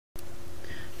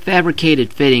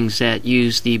Fabricated fittings that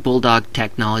use the Bulldog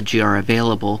technology are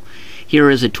available.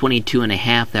 Here is a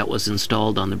 22.5 that was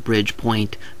installed on the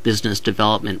Bridgepoint Business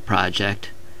Development Project.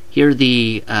 Here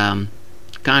the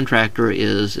contractor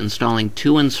is installing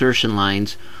two insertion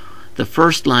lines. The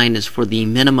first line is for the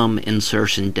minimum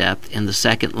insertion depth and the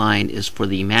second line is for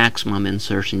the maximum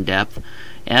insertion depth.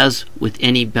 As with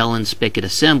any bell and spigot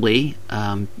assembly,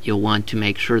 you'll want to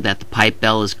make sure that the pipe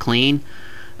bell is clean.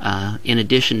 In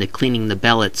addition to cleaning the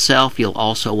bell itself, you'll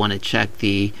also want to check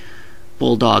the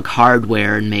Bulldog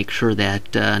hardware and make sure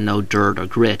that no dirt or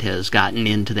grit has gotten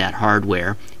into that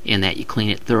hardware and that you clean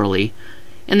it thoroughly.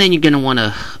 And then you're going to want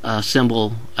to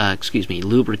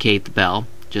lubricate the bell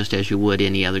just as you would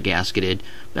any other gasketed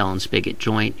bell and spigot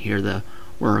joint. Here the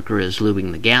worker is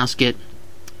lubing the gasket,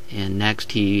 and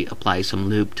next he applies some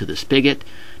lube to the spigot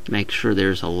to make sure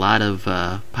there's a lot of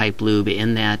pipe lube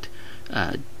in that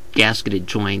gasketed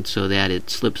joint so that it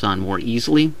slips on more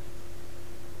easily.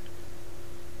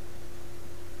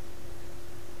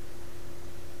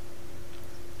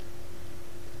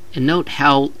 And note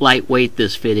how lightweight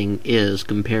this fitting is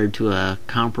compared to a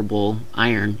comparable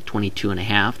iron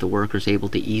 22.5. The worker is able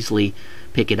to easily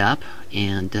pick it up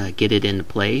and get it into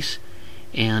place.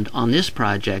 And on this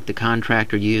project, the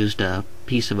contractor used a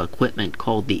piece of equipment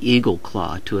called the eagle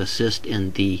claw to assist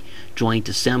in the joint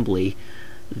assembly.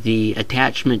 The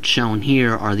attachments shown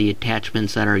here are the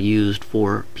attachments that are used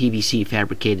for PVC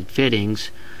fabricated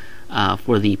fittings.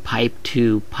 For the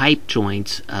pipe-to-pipe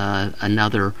joints,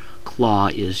 another claw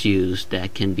is used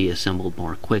that can be assembled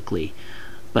more quickly.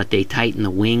 But they tighten the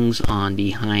wings on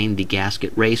behind the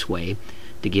gasket raceway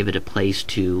to give it a place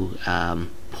to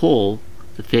pull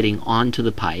the fitting onto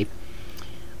the pipe.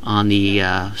 On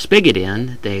the spigot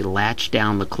end, they latch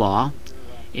down the claw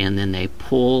and then they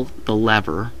pull the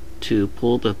lever to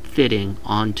pull the fitting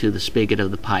onto the spigot of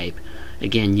the pipe.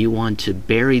 Again, you want to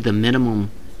bury the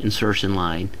minimum insertion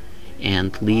line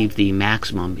and leave the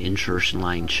maximum insertion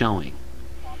line showing.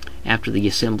 After the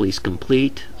assembly is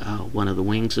complete, one of the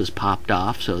wings is popped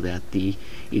off so that the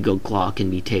eagle claw can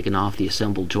be taken off the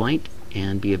assembled joint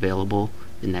and be available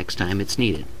the next time it's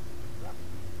needed.